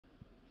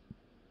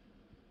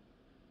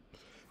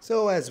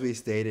So, as we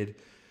stated,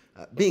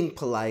 being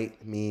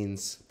polite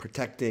means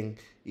protecting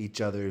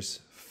each other's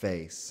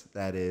face.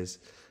 That is,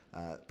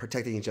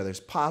 protecting each other's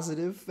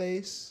positive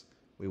face.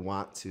 We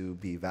want to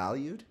be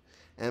valued.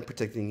 And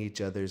protecting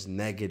each other's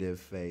negative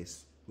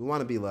face. We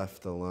want to be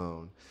left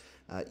alone.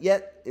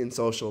 Yet, in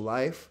social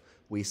life,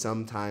 we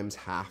sometimes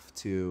have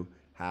to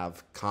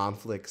have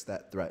conflicts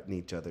that threaten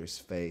each other's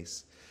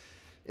face.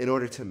 In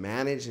order to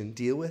manage and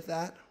deal with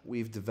that,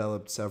 we've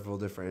developed several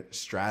different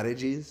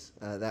strategies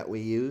that we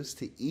use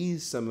to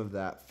ease some of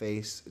that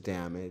face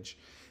damage,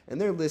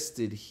 and they're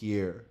listed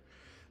here.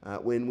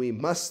 When we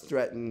must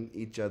threaten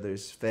each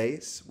other's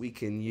face, we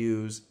can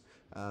use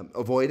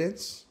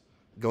avoidance,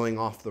 going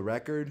off the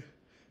record,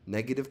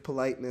 negative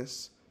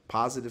politeness,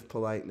 positive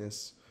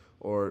politeness,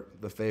 or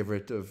the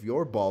favorite of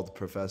your bald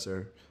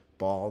professor,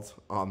 bald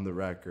on the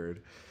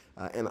record.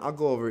 And I'll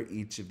go over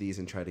each of these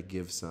and try to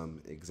give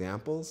some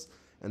examples.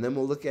 And then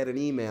we'll look at an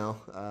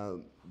email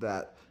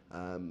that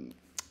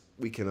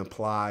we can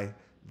apply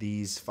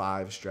these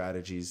 5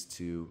 strategies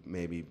to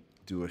maybe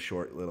do a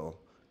short little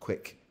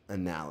quick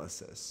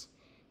analysis.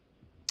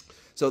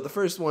 So the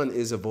first one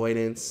is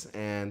avoidance,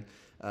 and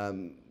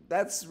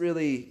that's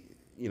really,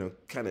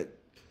 kind of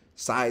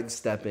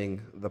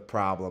sidestepping the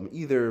problem,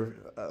 either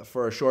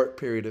for a short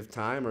period of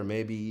time or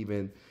maybe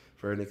even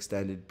for an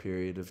extended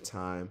period of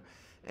time.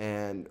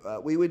 And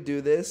we would do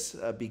this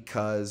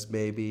because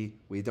maybe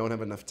we don't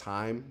have enough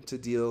time to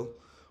deal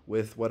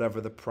with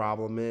whatever the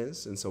problem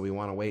is, and so we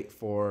want to wait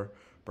for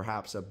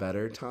perhaps a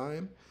better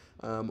time.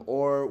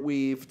 Or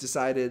we've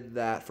decided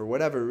that for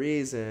whatever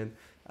reason,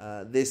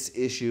 this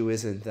issue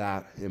isn't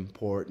that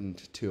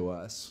important to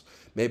us.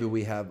 Maybe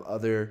we have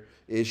other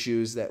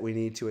issues that we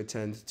need to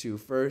attend to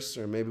first,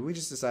 or maybe we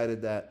just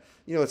decided that,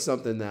 it's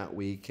something that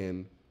we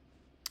can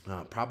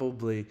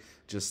probably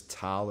just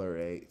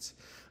tolerate.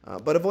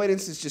 But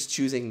avoidance is just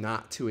choosing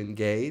not to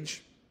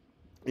engage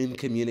in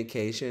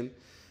communication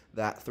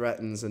that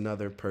threatens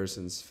another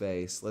person's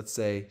face. Let's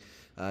say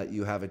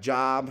you have a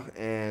job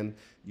and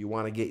you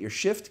want to get your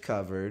shift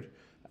covered,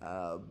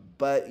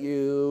 but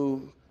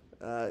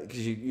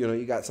because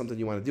you got something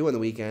you want to do on the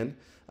weekend,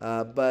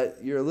 but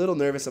you're a little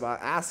nervous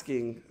about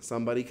asking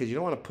somebody because you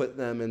don't want to put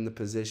them in the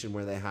position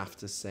where they have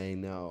to say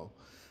no.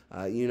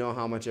 You know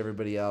how much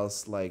everybody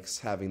else likes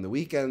having the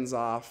weekends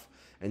off,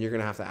 and you're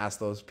going to have to ask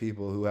those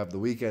people who have the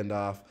weekend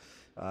off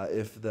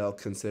if they'll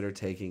consider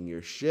taking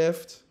your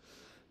shift.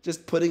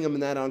 Just putting them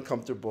in that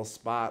uncomfortable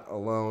spot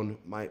alone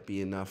might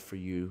be enough for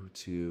you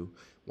to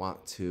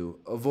want to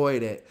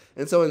avoid it.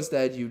 And so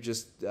instead, you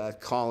just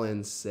call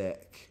in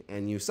sick,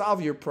 and you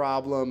solve your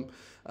problem,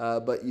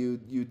 but you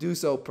do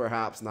so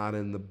perhaps not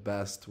in the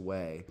best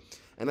way.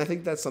 And I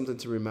think that's something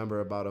to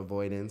remember about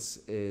avoidance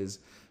is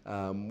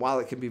while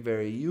it can be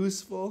very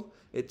useful,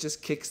 it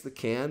just kicks the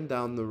can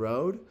down the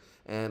road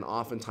and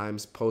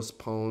oftentimes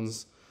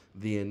postpones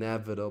the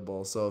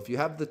inevitable. So if you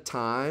have the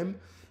time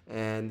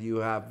and you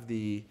have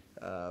the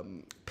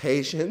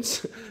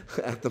patience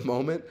at the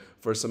moment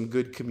for some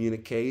good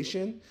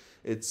communication,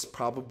 it's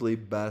probably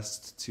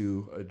best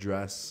to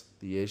address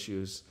the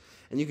issues.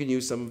 And you can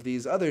use some of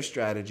these other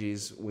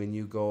strategies when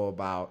you go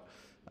about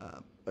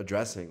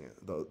addressing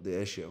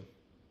the issue.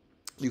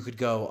 You could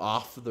go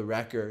off the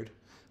record.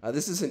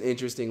 This is an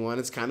interesting one.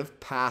 It's kind of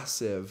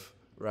passive,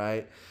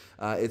 right?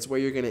 It's where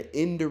you're going to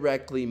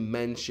indirectly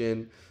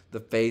mention the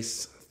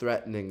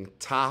face-threatening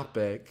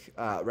topic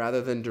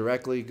rather than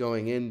directly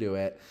going into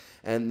it.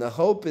 And the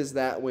hope is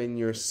that when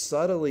you're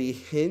subtly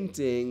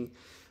hinting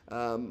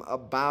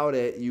about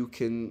it, you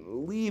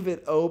can leave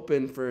it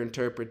open for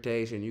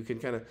interpretation. You can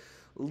kind of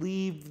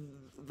leave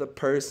the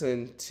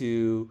person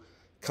to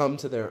come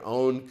to their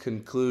own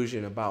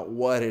conclusion about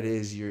what it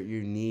is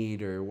you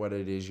need or what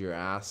it is you're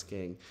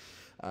asking.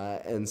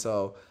 And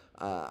so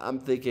I'm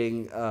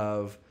thinking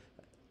of,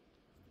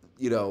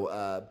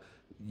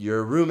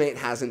 your roommate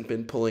hasn't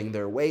been pulling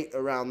their weight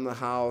around the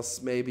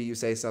house. Maybe you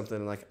say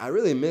something like, I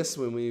really miss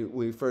when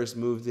we first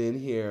moved in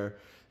here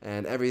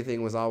and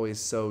everything was always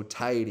so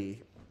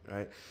tidy,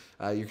 right?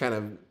 You're kind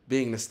of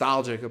being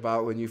nostalgic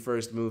about when you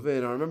first move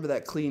in. I remember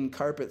that clean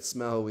carpet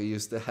smell we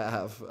used to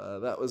have.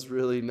 That was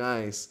really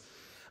nice.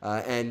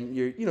 And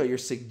you're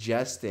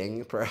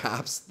suggesting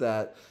perhaps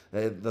that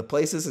the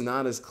place is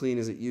not as clean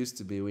as it used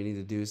to be. We need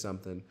to do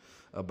something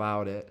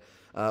about it.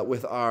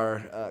 With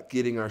our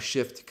getting our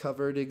shift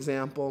covered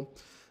example,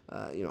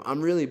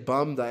 I'm really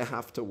bummed I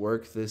have to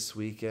work this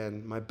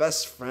weekend. My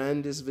best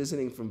friend is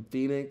visiting from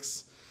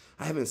Phoenix.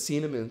 I haven't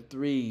seen him in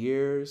 3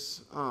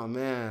 years. Oh,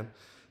 man.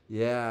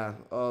 Yeah.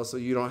 Oh, so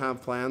you don't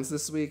have plans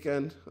this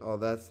weekend? Oh,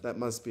 that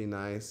must be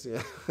nice.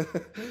 Yeah.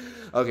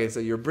 Okay, so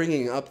you're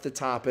bringing up the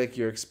topic.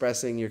 You're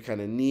expressing your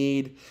kind of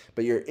need,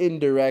 but you're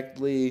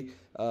indirectly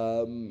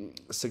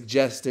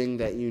suggesting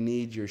that you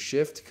need your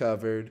shift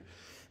covered,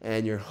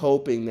 and you're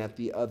hoping that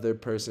the other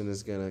person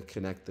is going to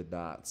connect the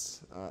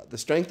dots. The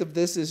strength of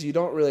this is you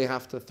don't really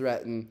have to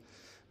threaten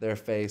their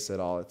face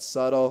at all. It's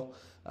subtle.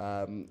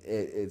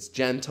 It's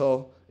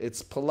gentle.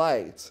 It's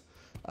polite.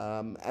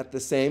 At the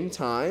same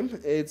time,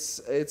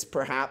 it's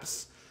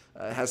perhaps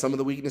has some of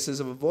the weaknesses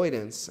of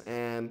avoidance,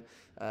 and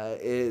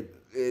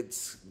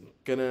it's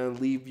gonna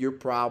leave your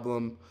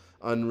problem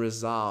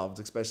unresolved,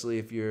 especially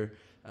if you're,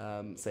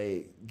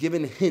 say,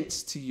 giving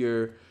hints to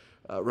your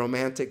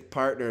romantic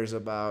partners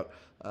about,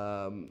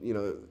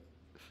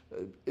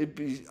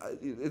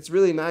 it's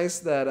really nice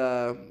that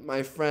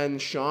my friend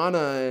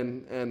Shauna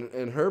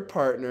and her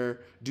partner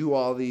do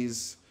all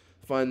these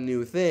fun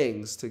new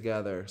things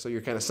together. So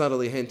you're kind of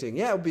subtly hinting,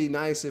 yeah, it would be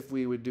nice if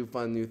we would do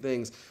fun new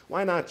things.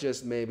 Why not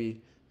just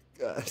maybe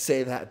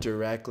say that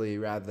directly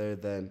rather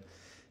than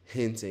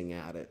hinting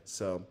at it?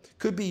 So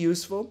could be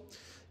useful,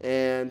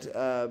 and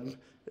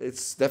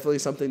it's definitely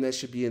something that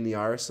should be in the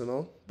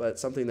arsenal, but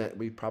something that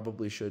we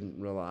probably shouldn't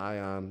rely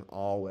on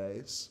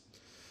always.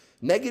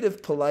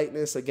 Negative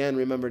politeness, again,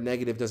 remember,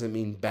 negative doesn't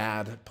mean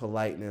bad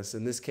politeness.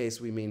 In this case,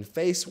 we mean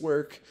face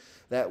work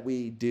that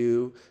we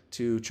do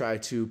to try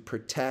to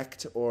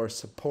protect or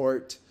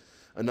support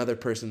another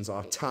person's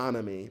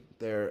autonomy,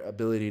 their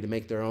ability to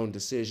make their own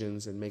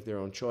decisions and make their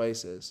own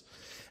choices.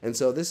 And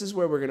so this is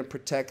where we're going to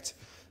protect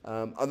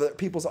other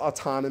people's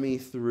autonomy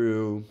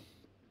through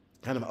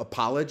kind of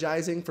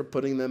apologizing for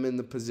putting them in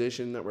the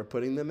position that we're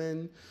putting them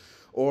in,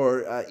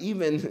 or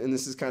even, and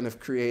this is kind of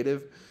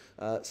creative,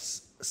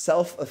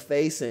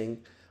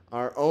 self-effacing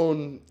our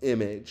own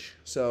image.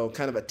 So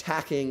kind of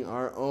attacking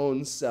our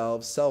own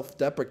selves,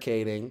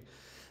 self-deprecating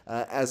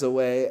as a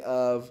way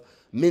of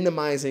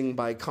minimizing,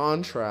 by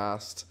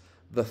contrast,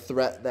 the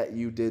threat that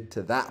you did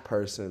to that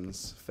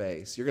person's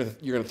face. You're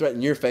gonna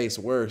threaten your face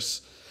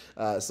worse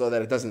so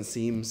that it doesn't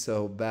seem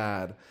so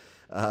bad.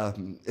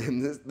 And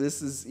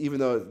this is, even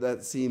though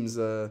that seems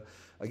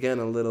again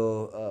a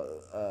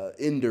little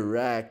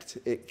indirect,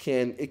 it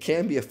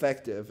can be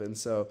effective. And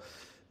so,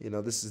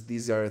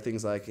 these are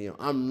things like,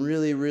 I'm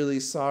really,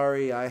 really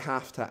sorry. I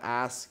have to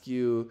ask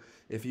you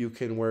if you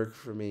can work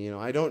for me.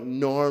 I don't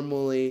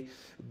normally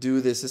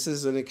do this. This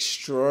is an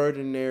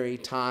extraordinary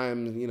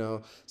time,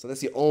 so that's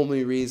the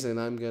only reason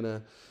I'm going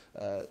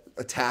to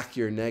attack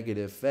your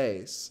negative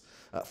face.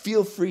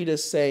 Feel free to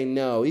say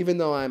no, even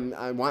though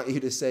I want you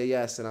to say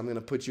yes, and I'm going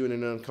to put you in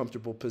an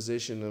uncomfortable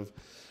position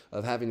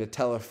of having to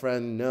tell a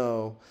friend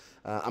no.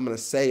 I'm going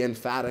to say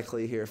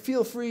emphatically here,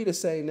 feel free to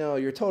say no.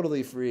 You're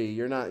totally free.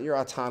 Your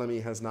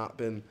autonomy has not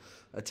been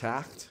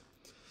attacked.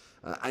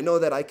 I know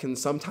that I can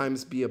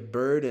sometimes be a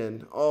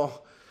burden.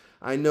 Oh,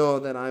 I know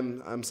that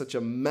I'm such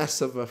a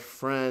mess of a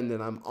friend,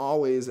 and I'm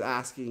always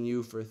asking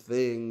you for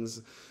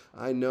things.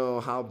 I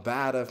know how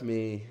bad of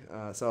me.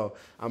 So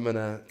I'm going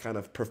to kind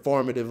of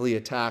performatively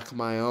attack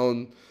my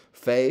own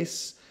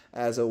face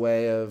as a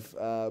way of,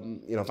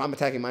 if I'm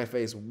attacking my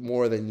face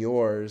more than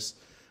yours,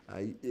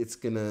 it's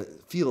going to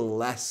feel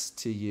less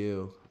to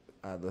you,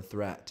 the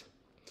threat.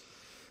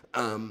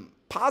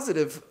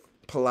 Positive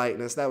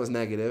politeness, that was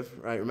negative,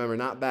 right? Remember,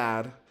 not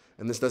bad.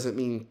 And this doesn't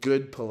mean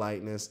good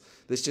politeness.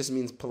 This just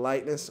means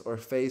politeness or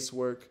face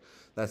work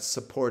that's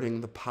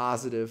supporting the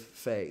positive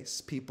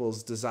face,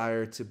 people's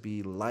desire to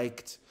be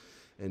liked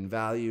and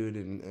valued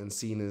and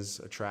seen as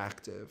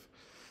attractive.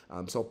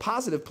 So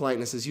positive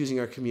politeness is using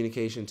our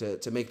communication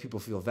to make people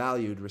feel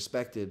valued,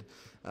 respected,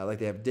 like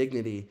they have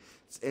dignity.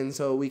 And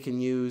so we can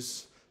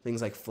use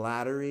things like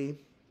flattery,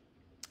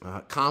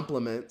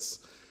 compliments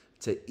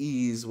to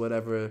ease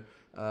whatever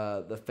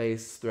the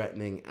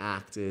face-threatening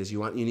act is.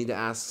 You need to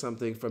ask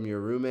something from your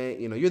roommate.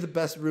 You're the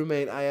best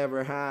roommate I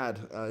ever had.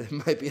 It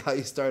might be how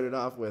you started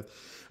off with.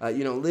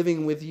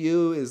 Living with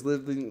you is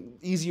living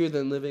easier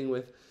than living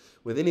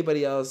with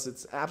anybody else.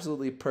 It's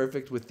absolutely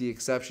perfect with the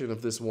exception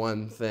of this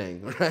one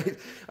thing, right?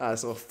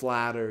 So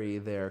flattery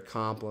there,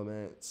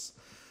 compliments.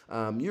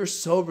 You're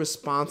so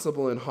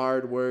responsible and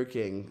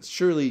hardworking.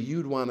 Surely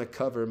you'd want to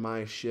cover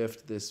my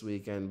shift this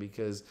weekend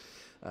because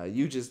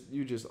you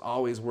just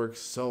always work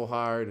so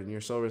hard and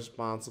you're so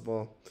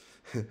responsible.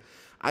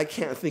 I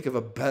can't think of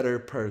a better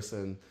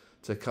person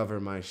to cover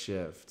my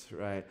shift,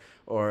 right?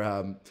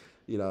 Or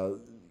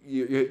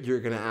you're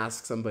going to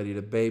ask somebody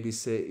to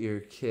babysit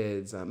your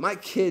kids. My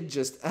kid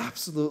just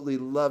absolutely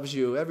loves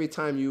you. Every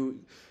time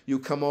you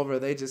come over,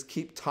 they just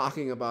keep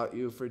talking about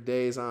you for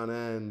days on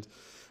end.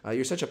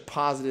 You're such a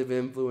positive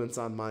influence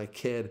on my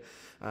kid.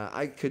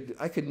 I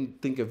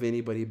couldn't think of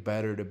anybody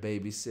better to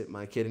babysit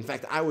my kid. In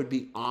fact, I would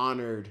be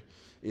honored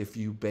if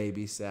you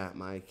babysat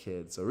my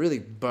kid. So really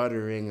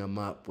buttering them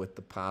up with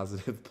the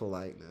positive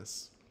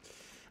politeness.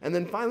 And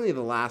then finally,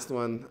 the last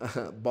one,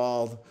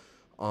 bald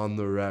on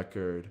the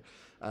record.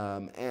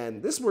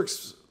 And this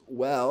works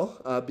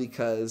well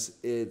because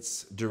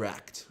it's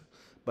direct.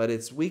 But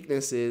its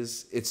weakness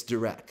is it's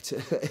direct.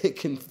 It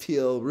can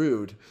feel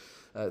rude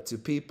to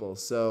people.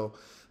 So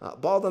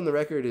bald on the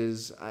record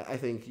is, I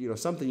think,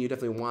 something you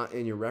definitely want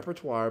in your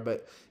repertoire,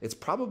 but it's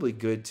probably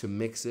good to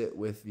mix it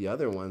with the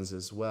other ones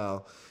as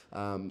well.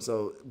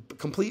 So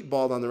complete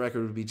bald on the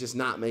record would be just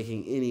not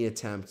making any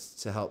attempt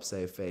to help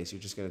save face.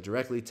 You're just going to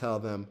directly tell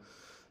them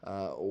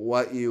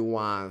what you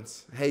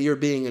want. Hey, you're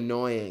being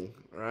annoying,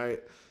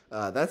 right?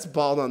 That's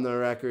bald on the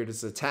record.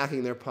 It's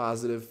attacking their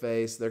positive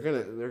face. They're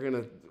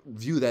gonna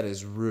view that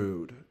as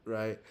rude,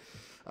 right?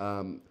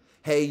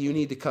 hey, you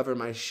need to cover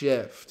my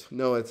shift.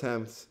 No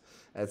attempt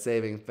at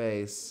saving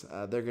face.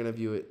 They're going to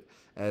view it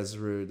as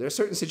rude. There are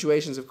certain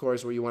situations, of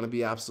course, where you want to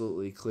be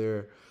absolutely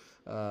clear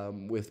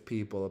with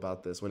people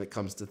about this when it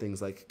comes to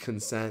things like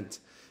consent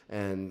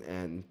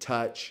and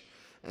touch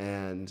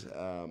and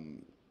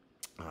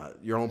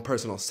your own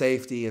personal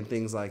safety and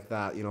things like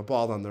that. You know,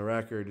 bald on the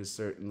record is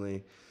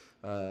certainly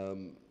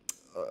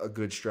a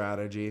good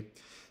strategy.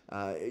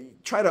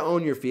 Try to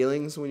own your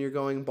feelings when you're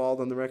going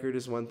bald on the record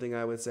is one thing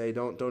I would say.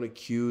 Don't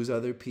accuse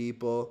other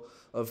people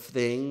of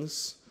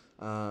things.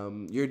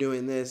 You're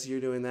doing this,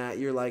 you're doing that,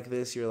 you're like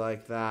this, you're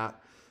like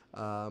that.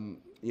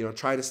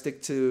 Try to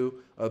stick to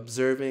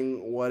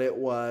observing what it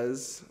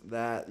was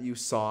that you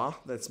saw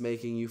that's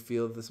making you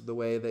feel the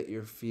way that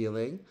you're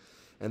feeling,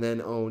 and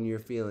then own your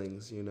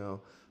feelings,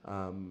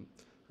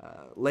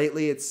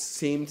 Lately, it's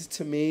seemed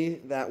to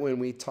me that when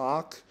we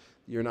talk,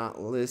 you're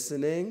not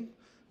listening.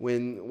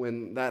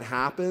 When that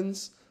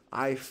happens,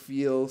 I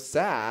feel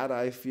sad.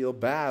 I feel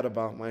bad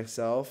about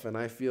myself, and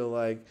I feel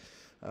like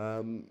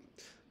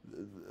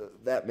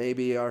that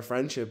maybe our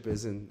friendship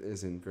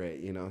isn't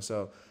great.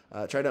 So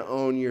try to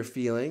own your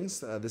feelings.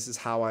 This is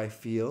how I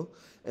feel,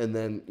 and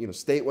then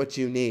state what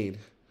you need.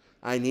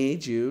 I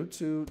need you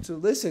to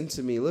listen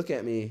to me. Look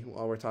at me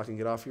while we're talking.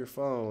 Get off your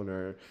phone,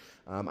 or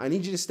I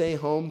need you to stay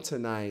home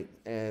tonight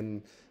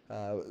and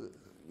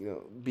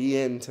be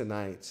in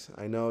tonight.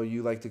 I know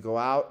you like to go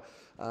out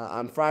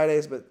on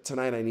Fridays, but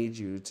tonight I need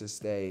you to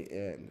stay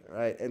in,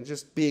 right? And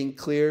just being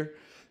clear,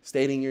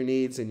 stating your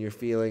needs and your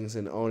feelings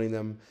and owning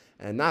them,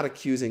 and not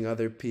accusing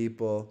other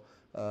people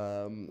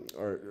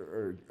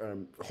or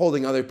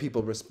holding other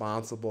people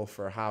responsible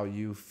for how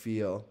you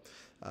feel.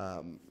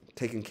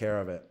 Taking care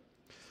of it.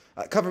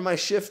 Cover my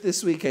shift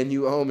this weekend.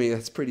 You owe me.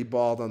 That's pretty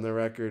bald on the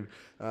record.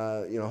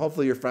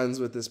 Hopefully you're friends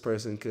with this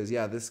person, because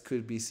this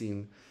could be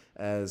seen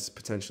as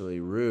potentially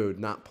rude,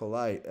 not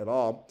polite at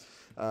all.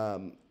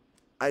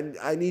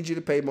 I need you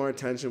to pay more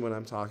attention when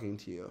I'm talking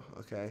to you,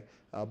 okay?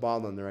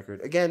 Bald on the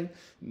record. Again,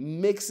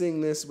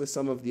 mixing this with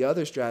some of the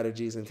other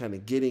strategies and kind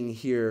of getting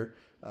here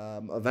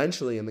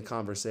eventually in the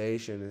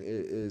conversation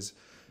is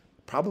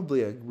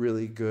probably a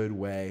really good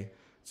way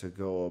to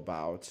go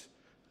about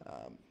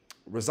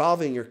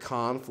resolving your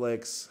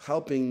conflicts,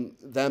 helping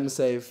them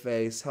save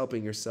face,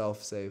 helping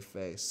yourself save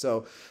face.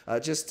 So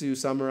just to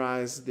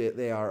summarize,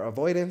 they are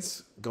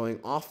avoidance, going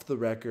off the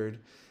record,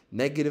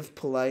 negative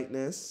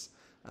politeness,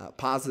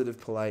 positive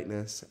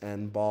politeness,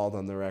 and bald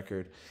on the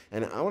record.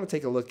 And I want to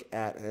take a look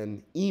at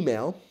an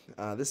email.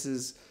 This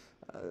is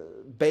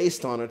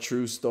based on a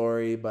true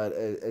story, but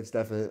it's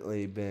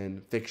definitely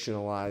been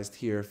fictionalized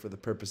here for the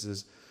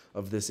purposes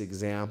of this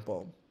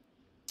example.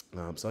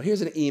 So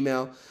here's an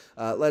email.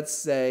 Let's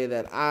say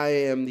that I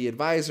am the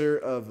advisor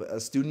of a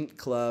student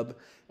club,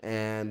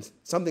 and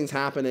something's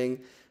happening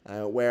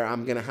where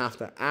I'm going to have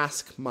to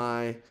ask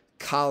my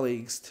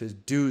colleagues to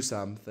do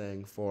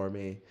something for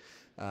me.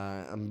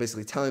 I'm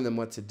basically telling them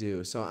what to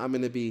do. So I'm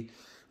going to be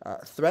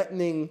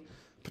definitely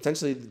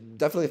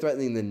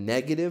threatening the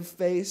negative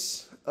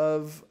face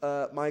of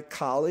my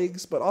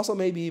colleagues, but also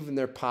maybe even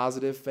their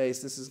positive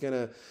face. This is going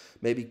to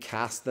maybe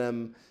cast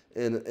them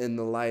in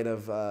the light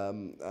of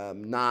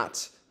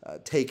not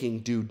taking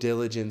due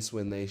diligence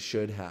when they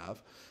should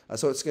have.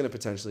 So it's going to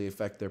potentially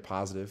affect their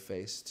positive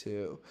face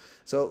too.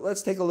 So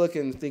let's take a look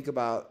and think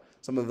about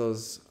some of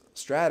those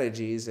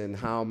strategies and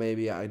how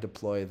maybe I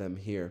deploy them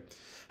here.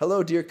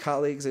 Hello, dear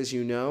colleagues. As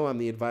you know, I'm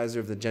the advisor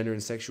of the Gender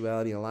and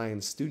Sexuality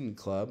Alliance Student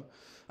Club.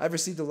 I've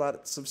received a lot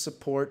of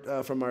support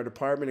from our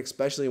department,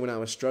 especially when I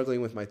was struggling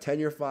with my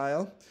tenure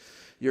file.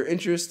 Your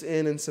interest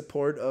in and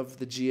support of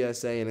the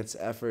GSA and its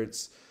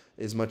efforts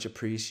is much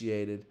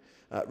appreciated.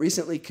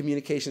 Recently,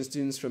 communication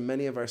students from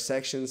many of our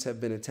sections have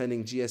been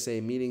attending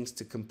GSA meetings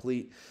to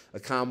complete a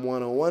COM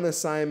 101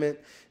 assignment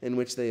in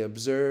which they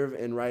observe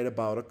and write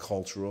about a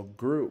cultural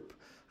group.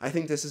 I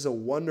think this is a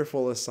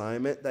wonderful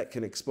assignment that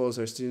can expose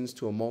our students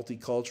to a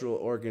multicultural,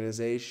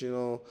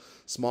 organizational,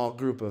 small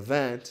group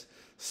event.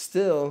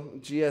 Still,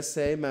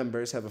 GSA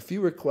members have a few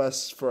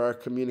requests for our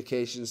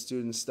communication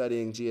students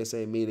studying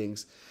GSA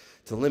meetings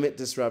to limit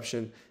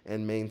disruption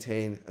and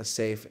maintain a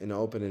safe and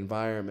open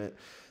environment.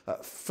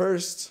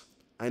 First,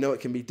 I know it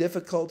can be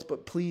difficult,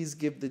 but please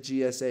give the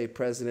GSA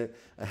president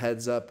a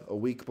heads up a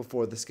week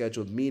before the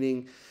scheduled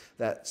meeting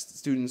that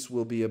students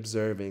will be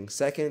observing.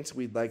 Second,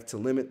 we'd like to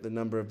limit the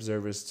number of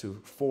observers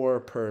to 4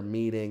 per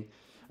meeting.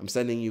 I'm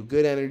sending you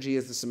good energy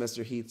as the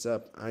semester heats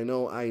up. I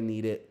know I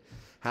need it.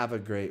 Have a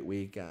great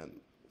weekend.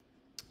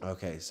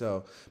 Okay,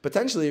 so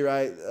potentially,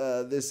 right,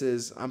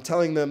 I'm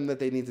telling them that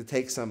they need to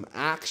take some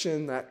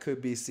action. That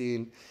could be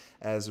seen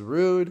as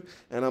rude.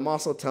 And I'm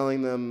also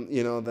telling them,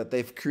 that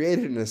they've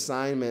created an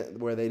assignment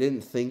where they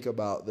didn't think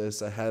about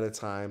this ahead of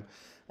time.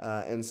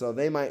 And so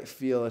they might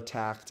feel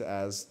attacked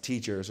as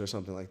teachers or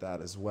something like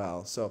that as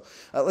well. So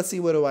let's see,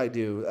 what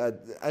do?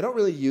 I don't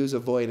really use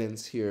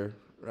avoidance here,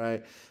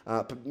 right?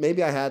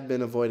 Maybe I had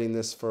been avoiding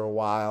this for a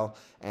while,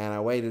 and I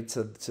waited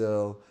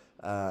till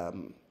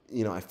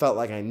I felt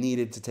like I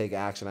needed to take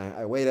action.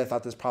 I waited. I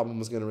thought this problem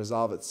was going to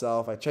resolve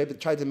itself. I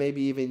tried to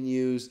maybe even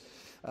use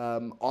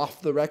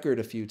off the record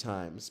a few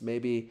times.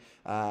 Maybe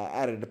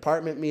at a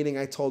department meeting,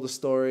 I told a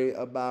story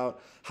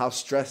about how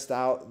stressed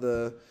out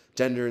the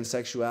Gender and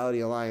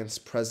Sexuality Alliance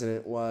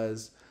president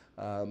was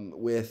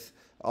with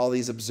all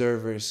these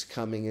observers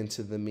coming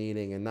into the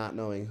meeting and not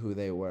knowing who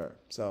they were.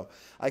 So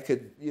I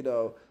could,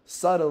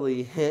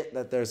 subtly hint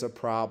that there's a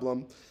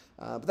problem,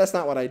 but that's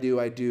not what I do.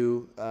 I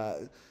do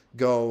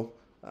go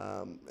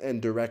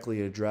and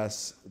directly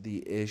address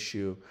the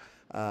issue.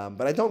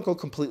 But I don't go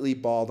completely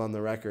bald on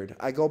the record.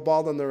 I go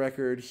bald on the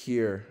record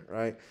here,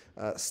 right?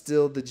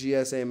 Still, the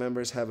GSA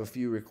members have a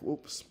few.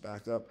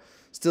 Back up.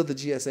 Still, the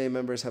GSA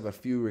members have a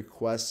few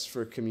requests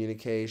for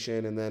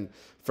communication, and then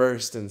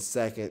first and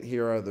second,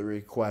 here are the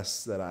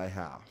requests that I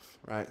have,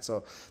 right?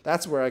 So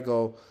that's where I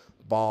go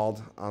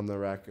bald on the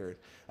record.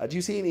 Do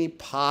you see any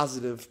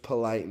positive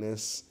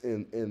politeness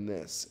in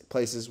this?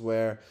 Places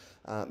where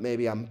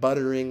maybe I'm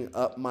buttering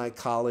up my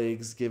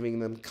colleagues, giving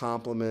them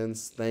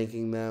compliments,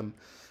 thanking them.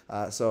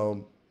 I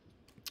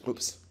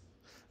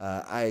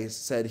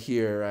said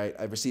here, right,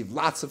 I've received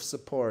lots of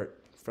support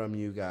from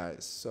you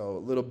guys. So a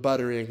little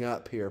buttering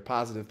up here,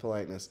 positive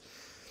politeness.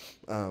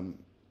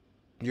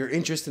 Your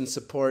interest and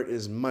support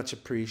is much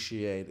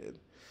appreciated.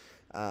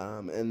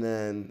 And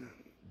then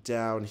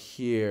down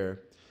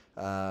here,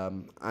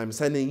 I'm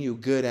sending you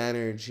good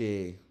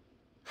energy.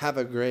 Have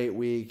a great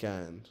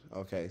weekend.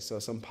 Okay, so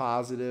some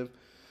positive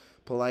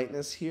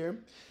politeness here.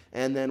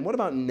 And then what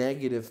about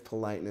negative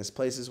politeness?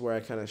 Places where I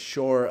kind of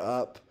shore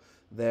up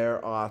their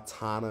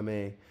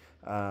autonomy,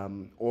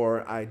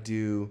 or I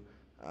do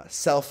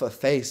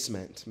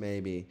self-effacement,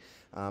 maybe.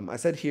 I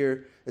said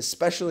here,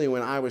 especially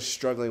when I was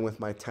struggling with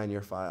my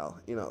tenure file.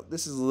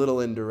 This is a little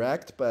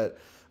indirect, but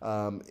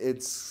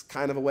it's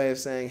kind of a way of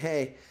saying,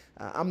 hey,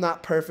 I'm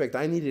not perfect.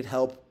 I needed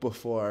help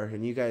before,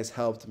 and you guys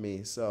helped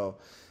me. So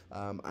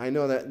I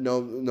know that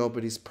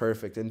nobody's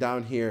perfect. And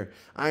down here,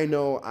 I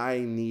know I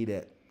need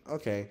it.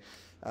 Okay,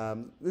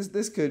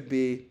 this could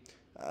be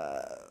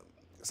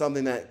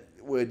something that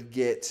would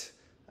get,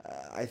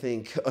 I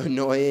think,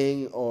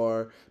 annoying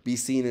or be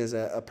seen as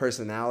a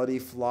personality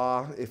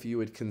flaw if you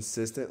would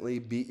consistently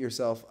beat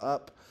yourself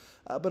up.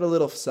 But a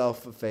little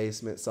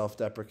self-effacement,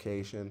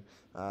 self-deprecation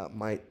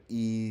might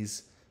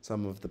ease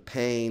some of the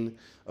pain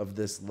of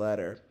this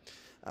letter.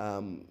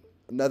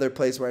 Another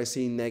place where I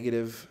see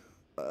negative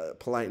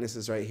politeness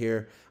is right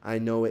here. I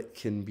know it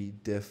can be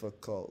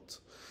difficult.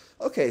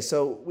 Okay,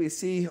 so we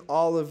see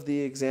all of the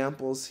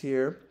examples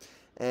here,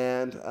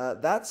 and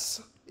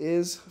that's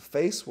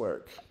face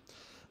work.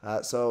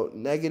 So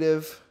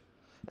negative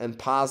and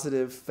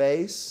positive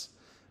face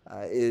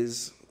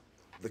is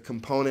the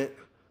component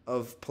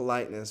of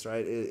politeness,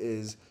 right? It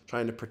is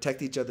trying to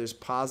protect each other's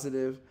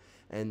positive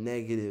and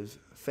negative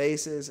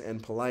faces,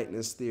 and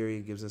politeness theory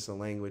gives us a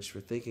language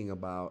for thinking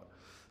about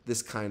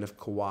this kind of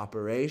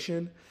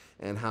cooperation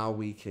and how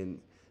we can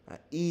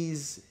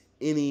ease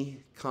any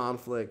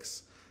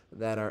conflicts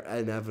that are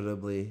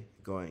inevitably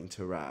going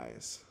to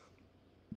rise.